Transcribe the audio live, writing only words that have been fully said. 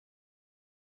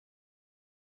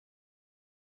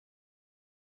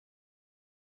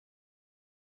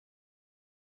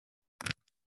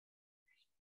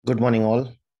Good morning, all.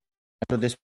 To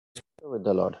this with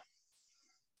the Lord.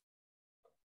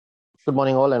 Good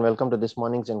morning, all, and welcome to this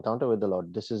morning's encounter with the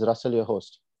Lord. This is Russell, your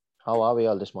host. How are we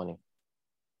all this morning?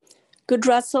 Good,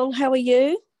 Russell. How are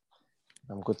you?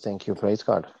 I'm good, thank you. Praise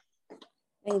God.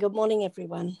 And good morning,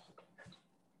 everyone.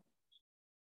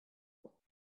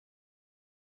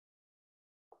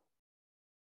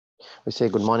 We say,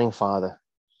 Good morning, Father.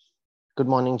 Good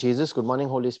morning, Jesus. Good morning,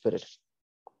 Holy Spirit.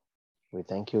 We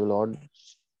thank you, Lord,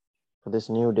 for this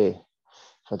new day,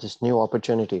 for this new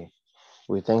opportunity.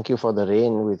 We thank you for the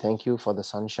rain. We thank you for the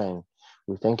sunshine.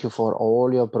 We thank you for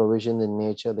all your provisions in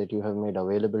nature that you have made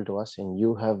available to us, and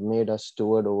you have made us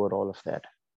steward over all of that,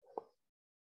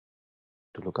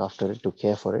 to look after it, to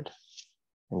care for it,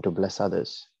 and to bless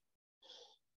others.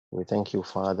 We thank you,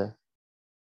 Father,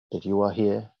 that you are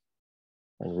here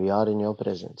and we are in your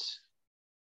presence.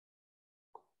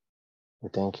 We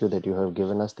thank you that you have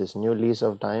given us this new lease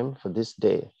of time for this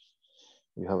day.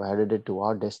 You have added it to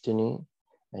our destiny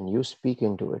and you speak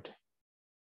into it.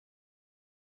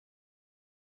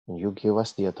 And you give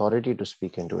us the authority to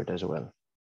speak into it as well.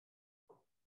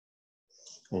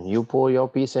 And you pour your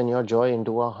peace and your joy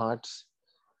into our hearts,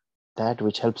 that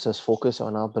which helps us focus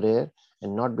on our prayer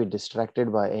and not be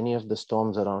distracted by any of the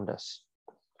storms around us.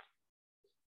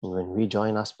 And when we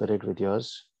join our spirit with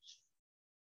yours,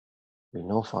 we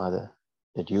know, Father,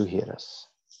 that you hear us.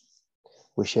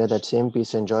 We share that same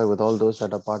peace and joy with all those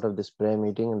that are part of this prayer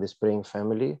meeting and this praying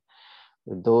family,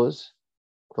 with those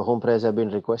for whom prayers have been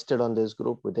requested on this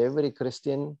group, with every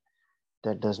Christian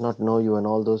that does not know you and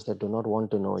all those that do not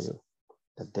want to know you,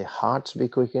 that their hearts be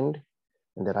quickened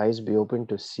and their eyes be opened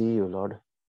to see you, Lord,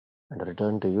 and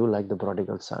return to you like the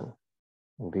prodigal son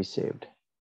and be saved.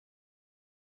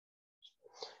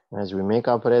 As we make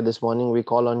our prayer this morning, we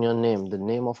call on your name, the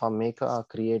name of our Maker, our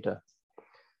Creator,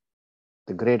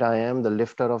 the great I am, the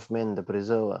lifter of men, the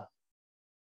preserver,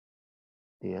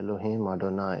 the Elohim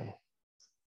Adonai.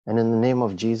 And in the name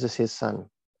of Jesus, his Son,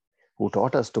 who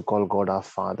taught us to call God our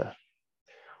Father,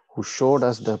 who showed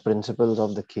us the principles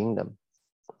of the kingdom,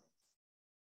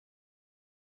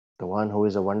 the one who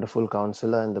is a wonderful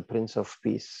counselor and the Prince of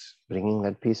Peace, bringing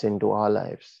that peace into our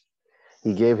lives.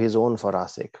 He gave his own for our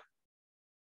sake.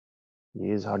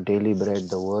 He is our daily bread,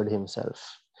 the Word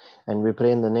himself. And we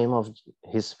pray in the name of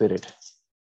his Spirit,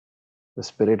 the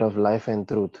Spirit of life and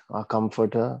truth, our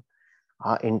comforter,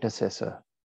 our intercessor,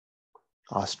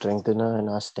 our strengthener and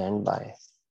our standby,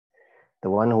 the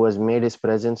one who has made his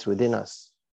presence within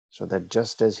us, so that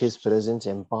just as his presence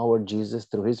empowered Jesus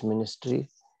through his ministry,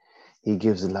 he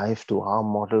gives life to our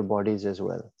mortal bodies as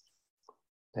well.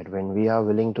 That when we are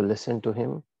willing to listen to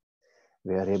him,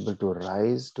 we are able to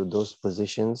rise to those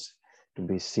positions to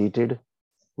be seated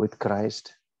with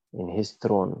Christ in his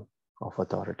throne of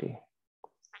authority.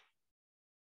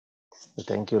 We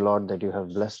thank you, Lord, that you have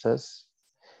blessed us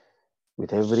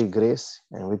with every grace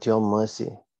and with your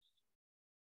mercy.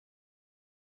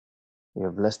 You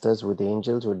have blessed us with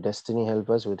angels, with destiny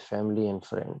helpers, with family and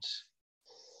friends,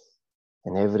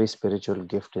 and every spiritual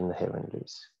gift in the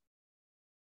heavenlies.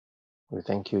 We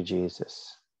thank you,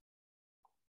 Jesus.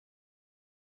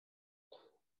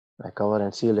 I cover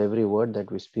and seal every word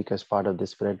that we speak as part of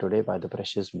this prayer today by the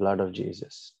precious blood of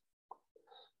Jesus.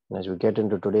 And as we get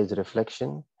into today's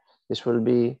reflection, this will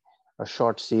be a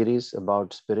short series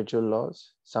about spiritual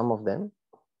laws, some of them.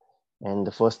 And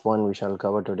the first one we shall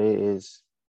cover today is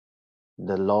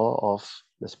the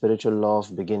spiritual law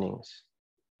of beginnings.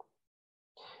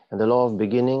 And the law of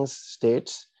beginnings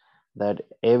states that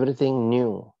everything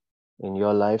new in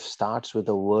your life starts with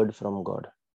a word from God.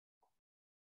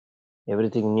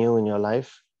 Everything new in your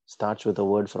life starts with a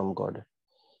word from God.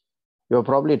 You're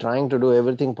probably trying to do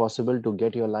everything possible to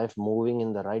get your life moving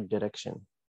in the right direction.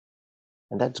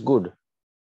 And that's good.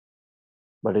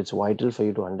 But it's vital for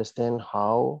you to understand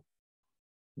how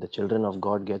the children of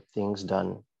God get things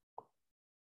done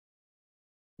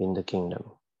in the kingdom.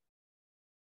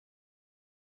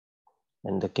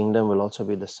 And the kingdom will also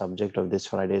be the subject of this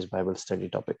Friday's Bible study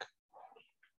topic.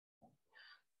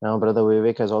 Now, Brother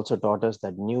Vivek has also taught us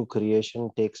that new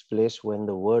creation takes place when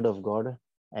the word of God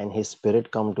and his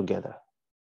spirit come together.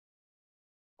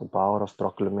 The power of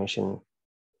proclamation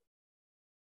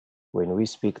when we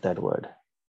speak that word.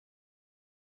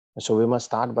 So we must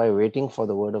start by waiting for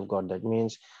the word of God. That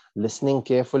means listening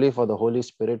carefully for the Holy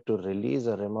Spirit to release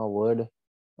a Rhema word,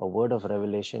 a word of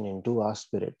revelation into our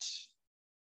spirits.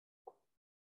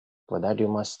 For that, you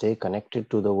must stay connected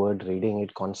to the word, reading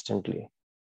it constantly.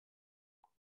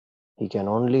 He can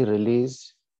only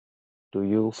release to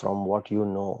you from what you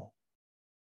know,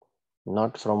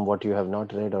 not from what you have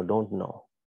not read or don't know.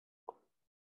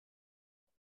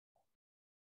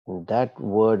 And that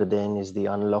word then is the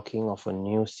unlocking of a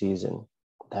new season,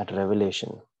 that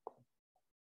revelation.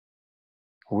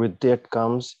 With that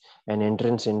comes an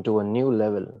entrance into a new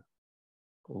level,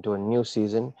 into a new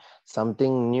season,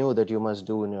 something new that you must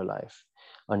do in your life,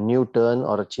 a new turn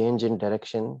or a change in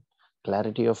direction,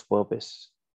 clarity of purpose.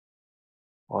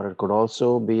 Or it could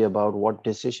also be about what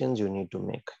decisions you need to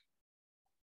make.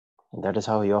 And that is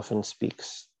how he often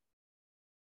speaks.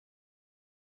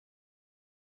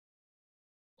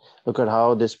 Look at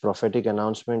how this prophetic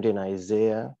announcement in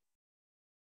Isaiah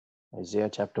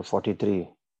chapter 43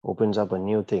 opens up a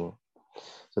new thing.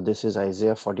 So this is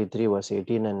Isaiah 43 verse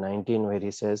 18 and 19 where he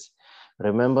says,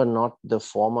 "Remember not the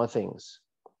former things,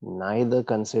 neither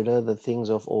consider the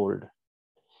things of old.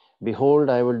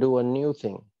 Behold, I will do a new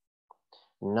thing.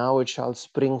 Now it shall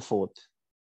spring forth.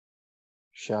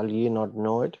 Shall ye not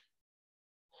know it?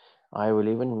 I will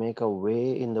even make a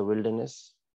way in the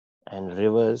wilderness and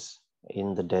rivers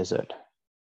in the desert."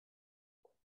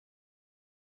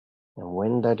 And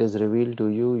when that is revealed to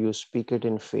you, you speak it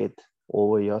in faith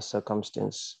over your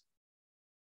circumstance.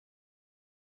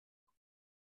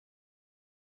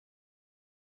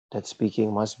 That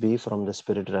speaking must be from the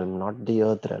spirit realm, not the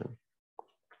earth realm.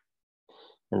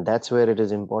 And that's where it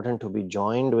is important to be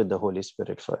joined with the Holy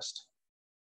Spirit first.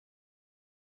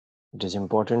 It is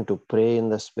important to pray in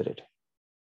the Spirit,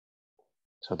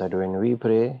 so that when we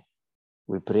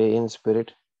pray in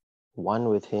spirit, one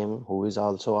with Him who is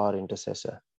also our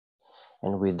intercessor.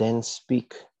 And we then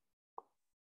speak,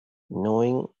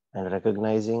 knowing and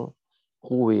recognizing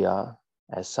who we are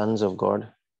as sons of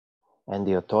God and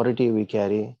the authority we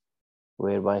carry,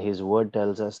 whereby His word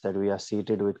tells us that we are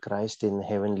seated with Christ in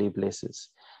heavenly places,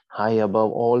 high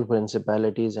above all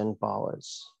principalities and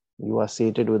powers. You are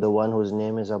seated with the one whose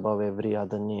name is above every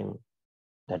other name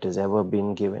that has ever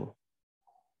been given.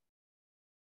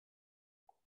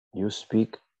 You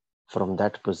speak from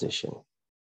that position.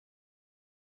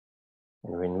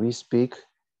 And when we speak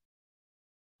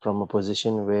from a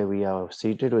position where we are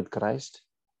seated with Christ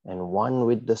and one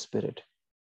with the Spirit,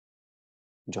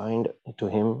 joined to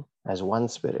Him as one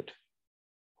Spirit,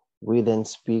 we then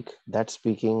speak. That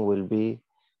speaking will be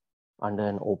under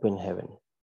an open heaven.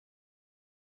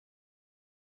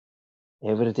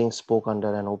 Everything spoke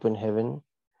under an open heaven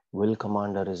will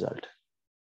command a result.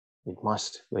 It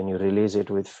must, when you release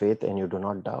it with faith and you do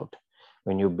not doubt.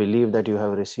 When you believe that you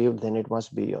have received, then it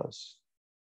must be yours.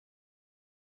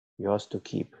 Yours to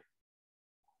keep.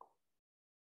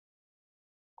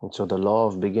 And so the law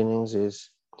of beginnings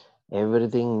is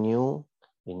everything new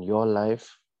in your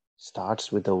life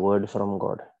starts with a word from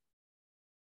God.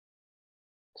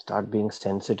 Start being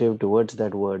sensitive towards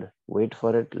that word. Wait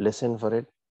for it, listen for it.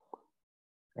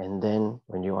 And then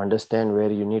when you understand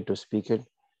where you need to speak it,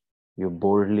 you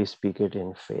boldly speak it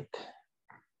in faith.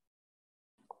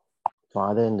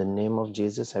 Father, in the name of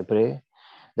Jesus, I pray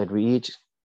that we each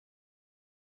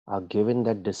are given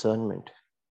that discernment,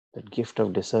 that gift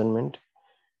of discernment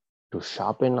to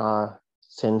sharpen our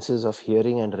senses of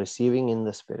hearing and receiving in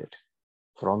the Spirit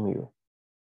from you.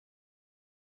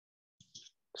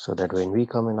 So that when we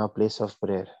come in our place of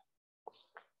prayer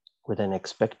with an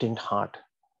expectant heart,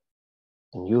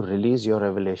 and you release your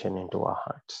revelation into our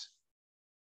hearts,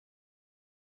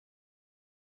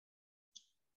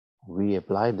 we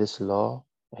apply this law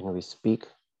and we speak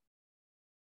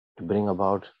to bring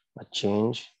about a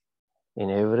change in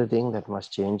everything that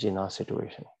must change in our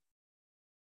situation.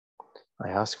 I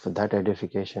ask for that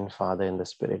edification, Father, in the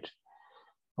Spirit.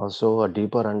 Also, a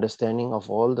deeper understanding of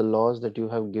all the laws that you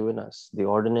have given us, the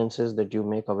ordinances that you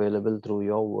make available through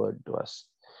your word to us,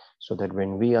 so that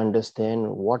when we understand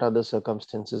what are the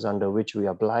circumstances under which we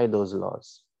apply those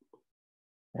laws,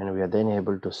 and we are then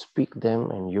able to speak them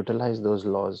and utilize those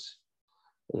laws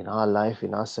in our life,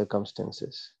 in our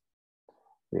circumstances,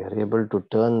 we are able to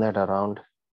turn that around.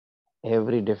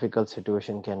 Every difficult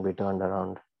situation can be turned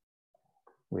around.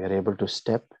 We are able to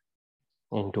step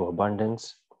into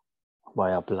abundance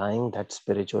by applying that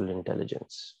spiritual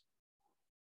intelligence.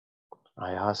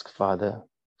 I ask, Father,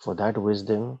 for that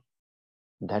wisdom,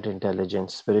 that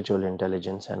intelligence, spiritual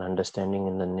intelligence and understanding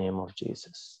in the name of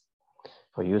Jesus.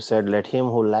 For you said, let him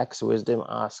who lacks wisdom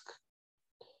ask,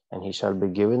 and he shall be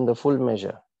given the full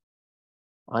measure,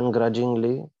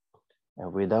 ungrudgingly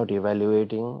and without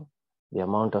evaluating the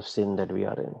amount of sin that we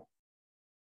are in.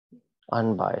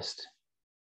 Unbiased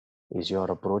is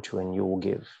your approach when you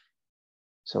give.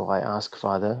 So I ask,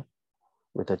 Father,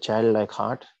 with a childlike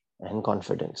heart and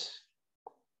confidence,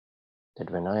 that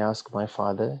when I ask my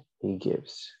Father, He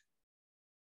gives.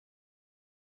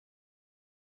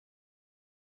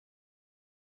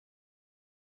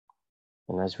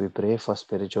 And as we pray for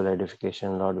spiritual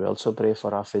edification, Lord, we also pray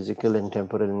for our physical and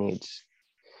temporal needs,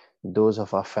 those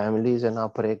of our families and our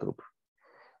prayer group.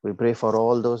 We pray for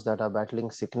all those that are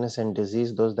battling sickness and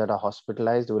disease, those that are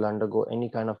hospitalized will undergo any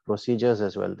kind of procedures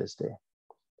as well this day.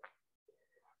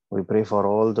 We pray for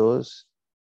all those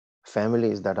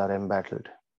families that are embattled,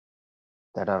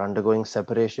 that are undergoing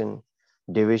separation,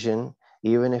 division,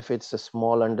 even if it's a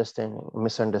small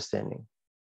misunderstanding.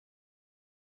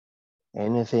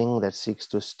 Anything that seeks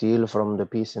to steal from the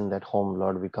peace in that home,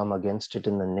 Lord, we come against it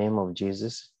in the name of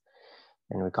Jesus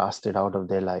and we cast it out of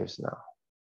their lives now.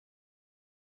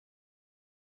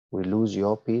 We lose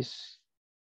your peace,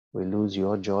 we lose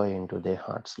your joy into their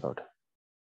hearts, Lord,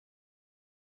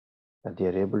 that they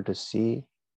are able to see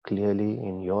clearly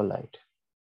in your light.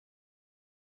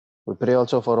 We pray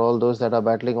also for all those that are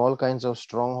battling all kinds of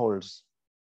strongholds,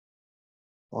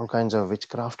 all kinds of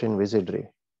witchcraft and wizardry,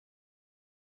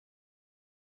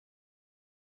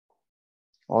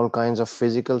 all kinds of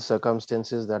physical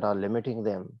circumstances that are limiting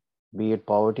them, be it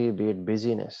poverty, be it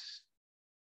busyness,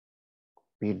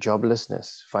 be it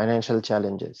joblessness, financial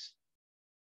challenges.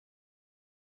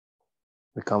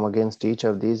 We come against each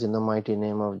of these in the mighty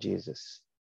name of Jesus.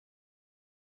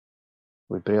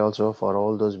 We pray also for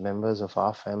all those members of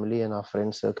our family and our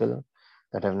friend circle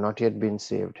that have not yet been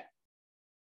saved.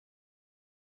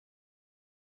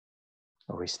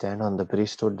 We stand on the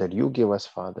priesthood that you give us,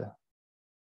 Father,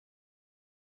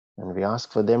 and we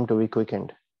ask for them to be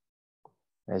quickened.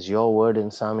 As your word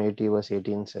in Psalm 80 verse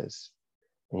 18 says,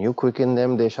 when you quicken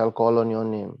them, they shall call on your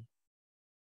name.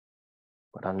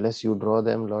 But unless you draw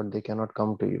them, Lord, they cannot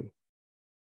come to you.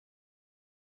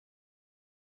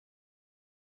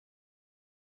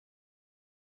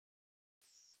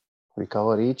 We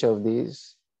cover each of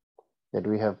these that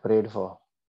we have prayed for.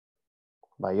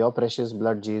 By your precious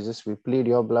blood, Jesus, we plead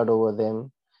your blood over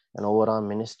them and over our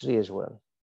ministry as well.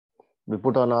 We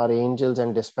put on our angels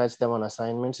and dispatch them on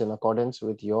assignments in accordance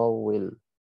with your will.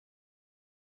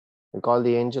 We call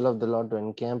the angel of the Lord to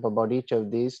encamp about each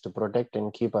of these to protect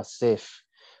and keep us safe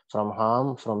from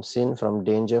harm, from sin, from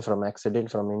danger, from accident,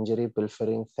 from injury,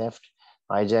 pilfering, theft,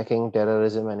 hijacking,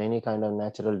 terrorism, and any kind of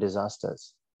natural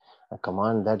disasters. I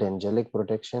command that angelic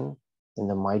protection in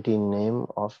the mighty name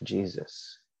of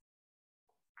Jesus.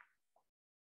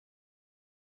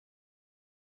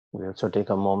 We also take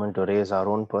a moment to raise our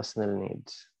own personal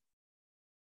needs.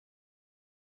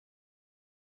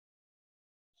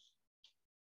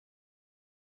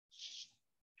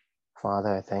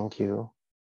 Father, I thank you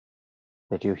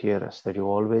that you hear us, that you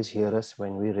always hear us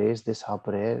when we raise this our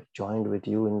prayer joined with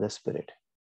you in the Spirit,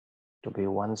 to be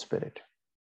one Spirit.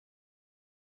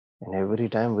 And every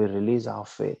time we release our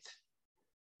faith,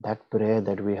 that prayer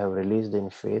that we have released in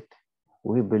faith,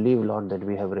 we believe, Lord, that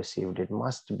we have received. It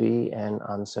must be an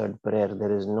answered prayer.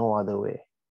 There is no other way.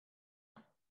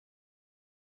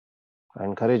 I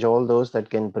encourage all those that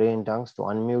can pray in tongues to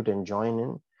unmute and join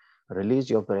in. Release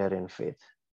your prayer in faith.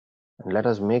 And let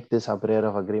us make this a prayer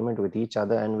of agreement with each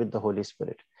other and with the Holy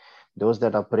Spirit. Those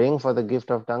that are praying for the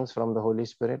gift of tongues from the Holy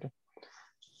Spirit,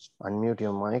 unmute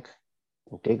your mic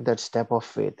and take that step of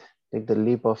faith. Take the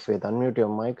leap of faith. Unmute your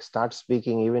mic. Start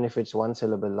speaking, even if it's one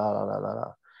syllable. La, la, la, la,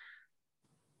 la.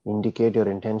 Indicate your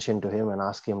intention to him and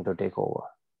ask him to take over.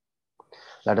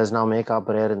 Let us now make our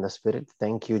prayer in the Spirit.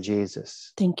 Thank you,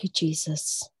 Jesus. Thank you,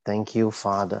 Jesus. Thank you,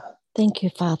 Father. Thank you,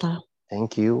 Father.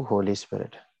 Thank you, Holy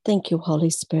Spirit. Thank you, Holy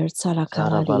Spirit.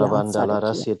 Sara barabandala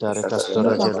rasita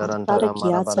rekastura jalarantara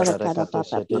marabanta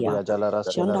rekatusetia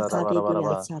jalarastila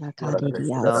rabarabara.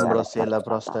 Nambro sela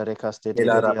prosta rekastiti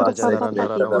dia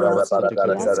jalarantara rabarabara.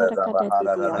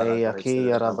 Hey,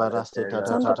 aki rabarastita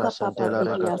tata santela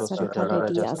rekatusita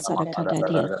rajas.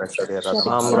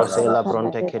 Ambro sela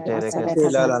pronte kete rekastiti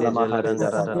jalarantara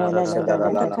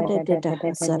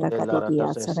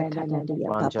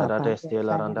Manjara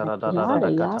destila randara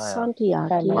kataya.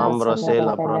 Mambro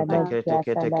sela pronte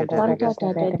kete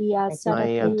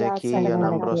Ayante ki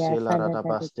anambro sela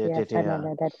radabaste tetea.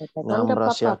 Nambra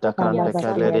siata krante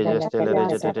kaleri jestele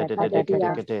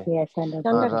kete.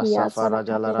 Arasa fara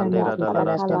jalarandera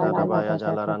dalarasta dadabaya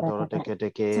jalarantoro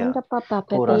tekea.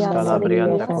 Puras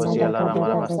calabrianta cosiela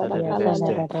ramarabasta de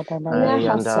deste.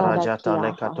 Ayanda rajata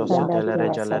lekato setelere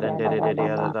jalarendere de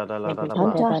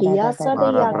dalarababa.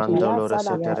 Ara brandolo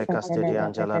resetere castedi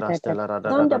angela rastela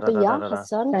radadadadadada.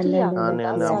 Ane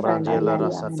ambrangela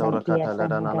rasatora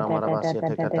catalera nana marabasia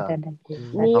tecata.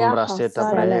 Ambraseta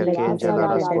prehe kingela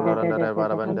rascula randere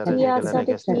barabandere jegele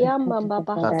geste.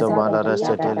 Tato bala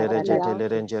resetele regetele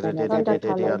rengere de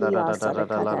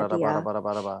la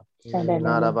barabara.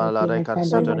 Narabala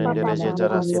Recasato in the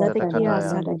Regetara Sita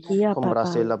Kataya.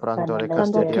 Umbrasilla Prantore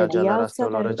Castedia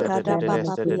Jalarastolo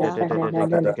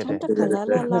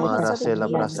Marasela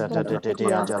Brasata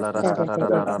Titia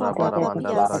Jalarascara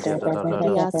Baramandala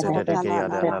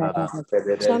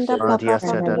Madia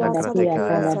Seta da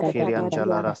Kratika, Kirian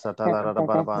Jalara Satala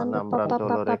Barba,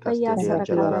 Nambrantolo Recastedia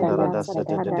Jalarandara da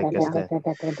Sete de Keste,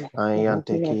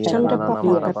 Ayanteki, Anana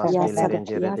Marabaski,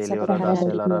 Lingere de Liora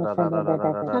Selara,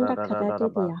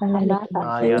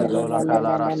 Ayantola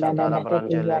Calara Satara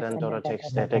Brangele Rentora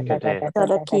Texte,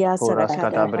 Puras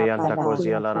Catabrianta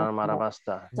Cosia Lana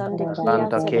Marabasta,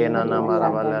 Santa Kena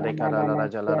Namaravala Ricara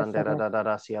Jalarandera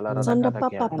da Siala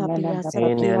Racatakia,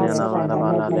 Iniana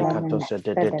Marabala Lecato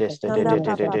Sete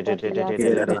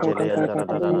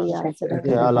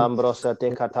Alambrosa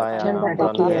te Cataya,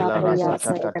 Brantela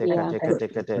Rasata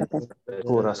Catecate,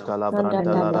 Puras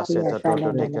Calabranta la Raseta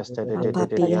Toto de Castet,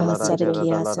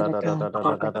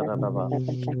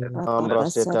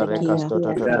 Ambroseta Recasto,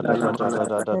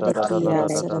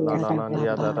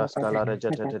 Rascala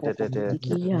Regete,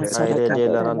 Aire de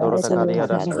la Randora Caria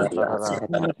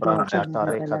Branchata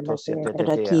Recato Sete.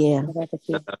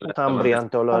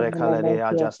 Cambriantolo recalere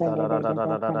ajasta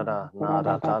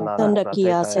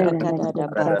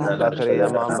Bacria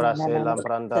mambra se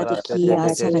lambrandara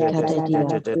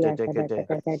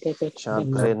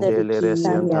Champrende le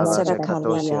resiantara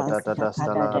catosia tata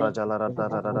stala rajalara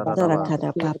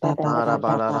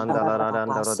Arabala randala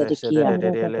randaro de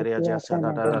sede de leria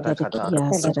jasada cata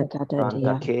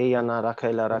Ranta Kea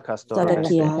Narakela Racastora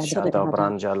Shata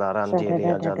Branja la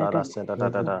Randiria Jalara Seda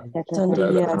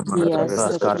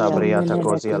Rascata Briata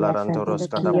Cosia Larantoros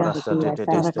Catabrasta de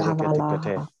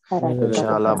Destere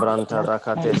Shala Branta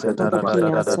Racate Seta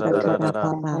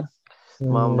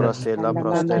Mambra se la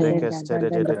prostere che stere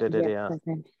de la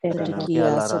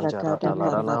ranjata la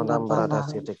ranambra da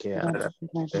sitekea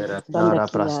Nara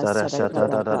prastara shata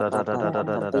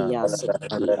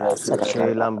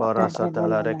She lambora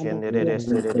satala de kendere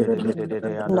stere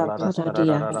de andala rastara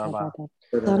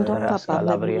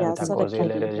Scala brianta così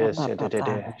le regesse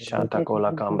de Shanta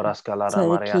cola cambra scalara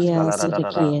maria scalara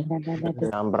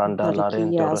Ambranda la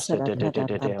rento rosete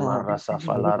de marasa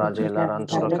falara gela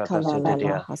rantoro cata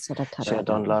setedia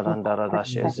Shedon la randara da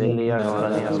shezilia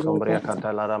gorania scombria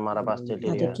catalara marabaste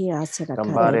diria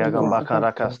Gambaria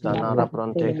gambakara casta nara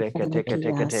pronte teke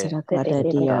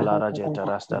Dalara jeta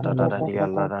rasta dia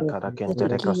lara cara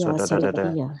kentere costo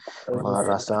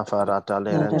Marasa farata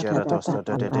le rangera tosto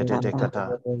de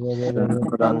cata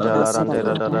Angela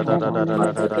randera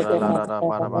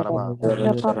baraba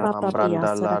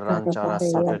Ambranda la ranchara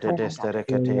sote de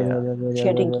destereketea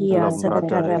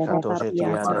Lombrata recato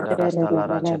jetia da rasta la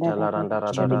racheta la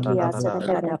randara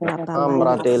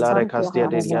Ambra de la recastia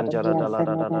de Yanjara da la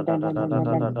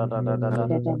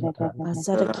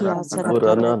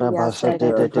Uranada basa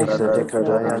de texete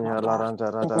catayana la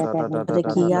randara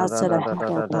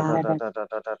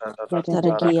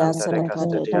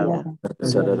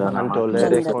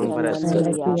Antolere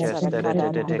converse chestere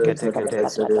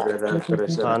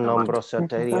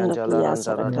Anombrosateri Angela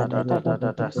Randara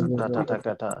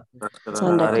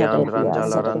Ariam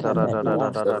Rangala Randara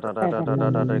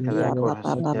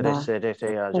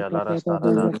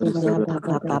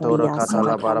Antora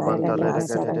Catala Barbanta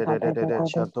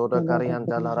Chatora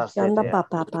Carianta la Rasete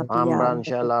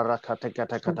Ambrangela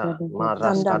Racatecata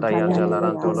Marascada Angela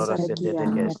Rantolo Rasete de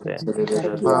Geste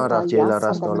Maracela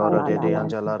Rastolora de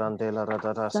Angela Randela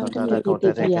Radasa da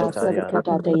Cote de Cataya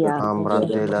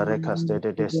Ambrantela Recaste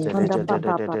de Deste de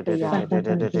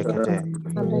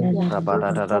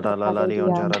Rabada la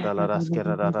Lion Jarada la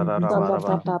Rasquera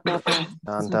Rabaraba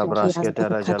Anta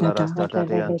Brasquetera Jalarasta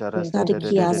de Antarasta de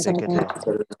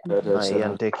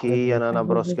Ayanteki Anana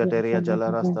Broscateria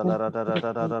Jalarasta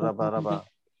la Baraba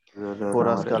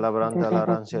Puras Calabranta la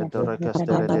Ranceta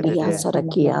Recastere de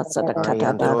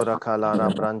Ayantora Calara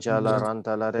Branjala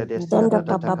Ranta la Redesta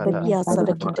Tacata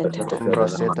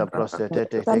Broseta Prostete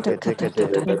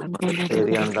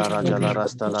Irianda Rajala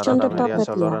Rasta la Rada Media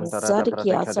Soloranta Rada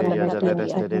Prateca de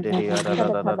Yajalereste de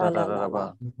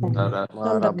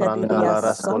Mara Branda la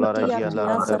Rascola Regia la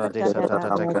Randa Radesa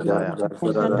Tatacataya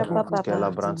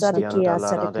Scala Branstianta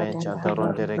la Rada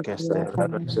Chantaron de Requeste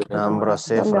Ambra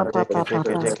Sefra Teke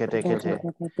kete kete.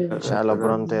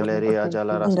 Shalabronte leria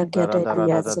jalara staranta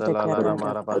rada da la la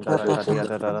ramara bandara kadia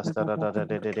da rasta rada da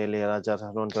de lera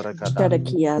jaronto rekada.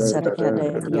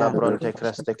 Labronte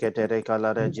creste kete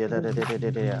rekala regela de.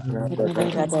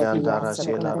 Yandara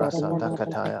shela rasa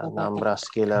takataya nambra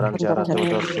skila ranjara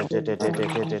tudor shete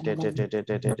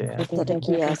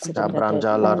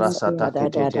Tabranja la rasa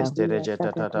takete testere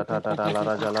jeta ta la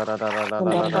raja la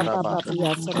la ba.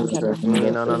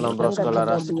 Nina na nombros kola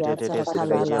rasa tete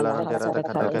testere jela rantera ta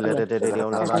katakele de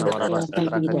on la namara basta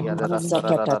trakadia de rasta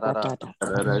ra.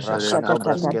 Rakato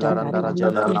braskila randara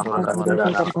jela rantura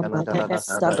manakisa kanantara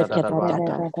rasta ba.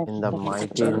 In the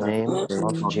mighty name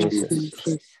of Jesus,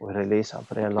 we release our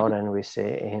prayer, Lord, and we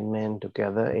say amen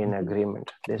together in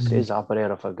agreement. This is our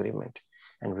prayer of agreement.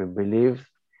 And we believe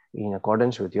in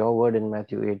accordance with your word in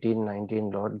Matthew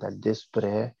 18:19, Lord, that this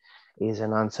prayer is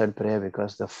an answered prayer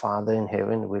because the Father in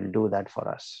heaven will do that for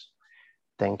us.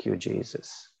 Thank you,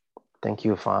 Jesus. Thank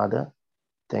you, Father.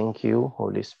 Thank you,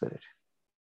 Holy Spirit.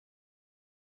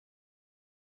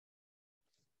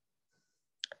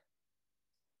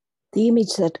 The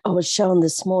image that I was shown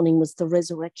this morning was the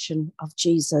resurrection of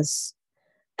Jesus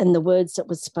and the words that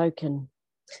were spoken.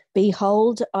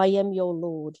 Behold, I am your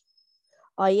Lord.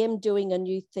 I am doing a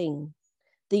new thing.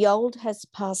 The old has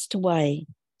passed away.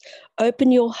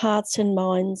 Open your hearts and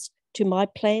minds to my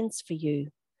plans for you.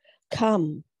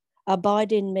 Come,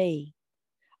 abide in me.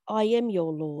 I am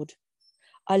your Lord.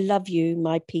 I love you,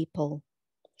 my people.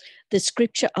 The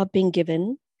scripture I've been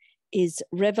given is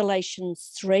Revelation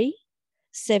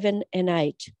 3:7 and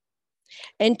 8.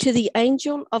 And to the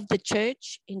angel of the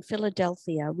church in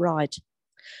Philadelphia write,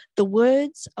 the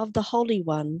words of the Holy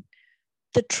One,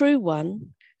 the true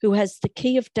one, who has the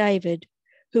key of David,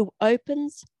 who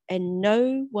opens and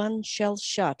no one shall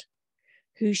shut,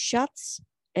 who shuts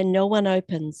and no one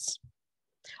opens.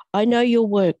 I know your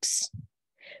works.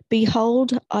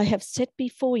 Behold, I have set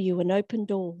before you an open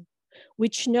door,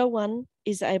 which no one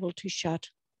is able to shut.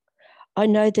 I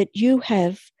know that you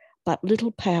have but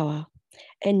little power,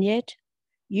 and yet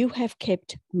you have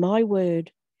kept my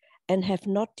word and have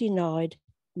not denied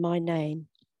my name.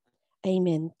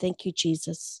 Amen. Thank you,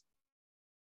 Jesus.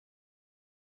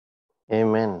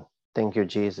 Amen. Thank you,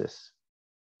 Jesus.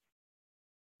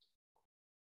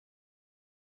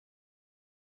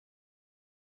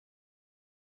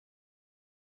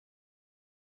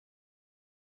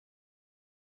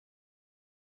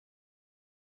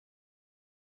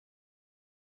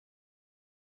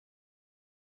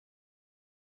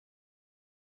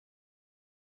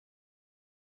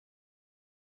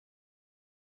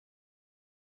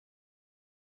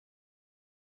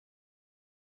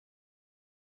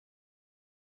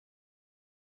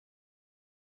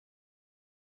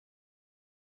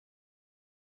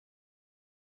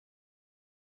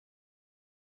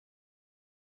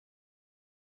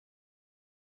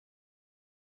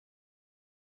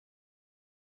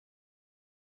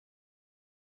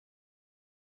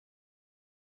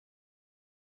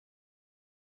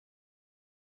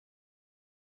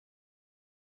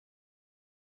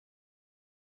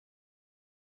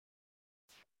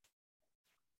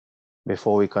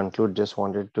 Before we conclude, just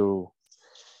wanted to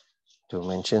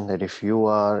mention that if you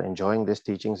are enjoying these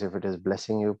teachings, if it is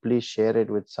blessing you, please share it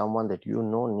with someone that you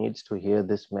know needs to hear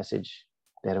this message.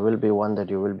 There will be one that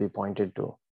you will be pointed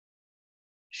to.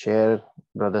 Share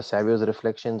Brother Savio's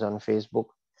reflections on Facebook.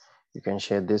 You can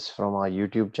share this from our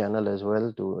YouTube channel as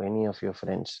well to any of your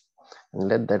friends, and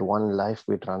let that one life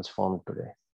be transformed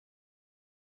today.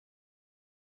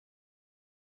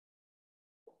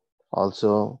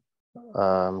 Also,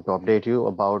 to update you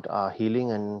about our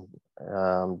healing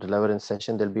and deliverance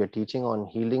session, there'll be a teaching on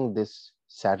healing this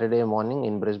Saturday morning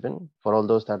in Brisbane. For all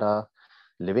those that are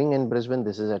living in Brisbane,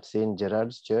 this is at St.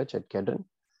 Gerard's Church at Kedron.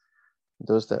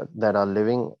 Those that are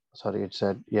living,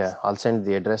 I'll send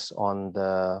the address on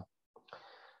the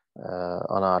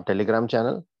on our Telegram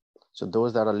channel. So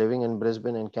those that are living in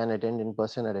Brisbane and can attend in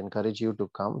person, I'd encourage you to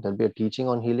come. There'll be a teaching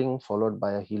on healing followed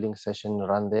by a healing session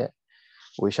run there.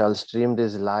 We shall stream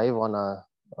this live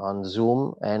on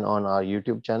Zoom and on our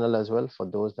YouTube channel as well for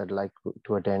those that like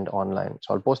to attend online.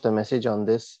 So I'll post a message on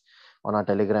this on our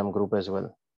Telegram group as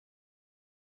well.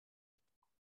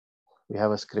 We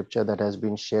have a scripture that has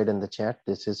been shared in the chat.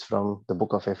 This is from the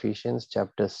book of Ephesians,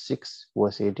 chapter 6,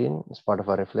 verse 18. It's part of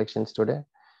our reflections today,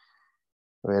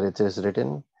 where it is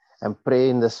written, and pray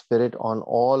in the Spirit on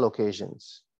all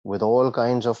occasions with all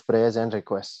kinds of prayers and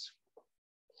requests.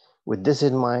 With this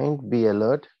in mind, be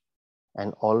alert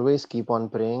and always keep on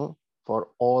praying for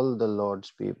all the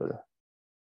Lord's people.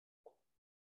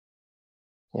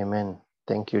 Amen.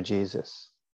 Thank you, Jesus.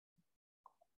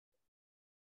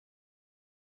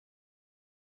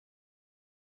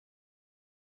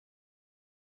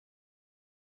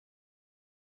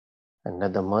 And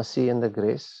let the mercy and the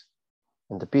grace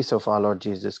and the peace of our Lord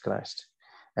Jesus Christ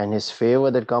and his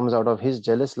favor that comes out of his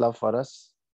jealous love for us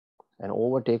and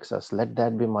overtakes us, let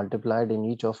that be multiplied in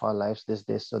each of our lives this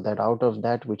day, so that out of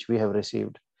that which we have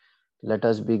received, let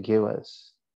us be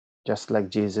givers, just like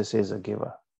Jesus is a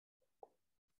giver.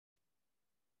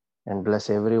 And bless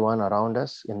everyone around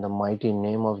us in the mighty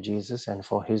name of Jesus and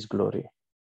for his glory.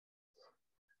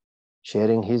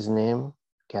 Sharing his name,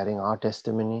 carrying our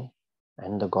testimony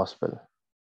and the gospel.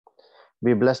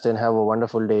 Be blessed and have a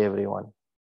wonderful day, everyone.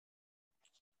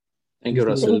 Thank you,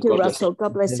 Russell. Thank you, God bless you. Russell.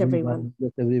 God bless everyone.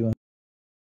 Bless everyone.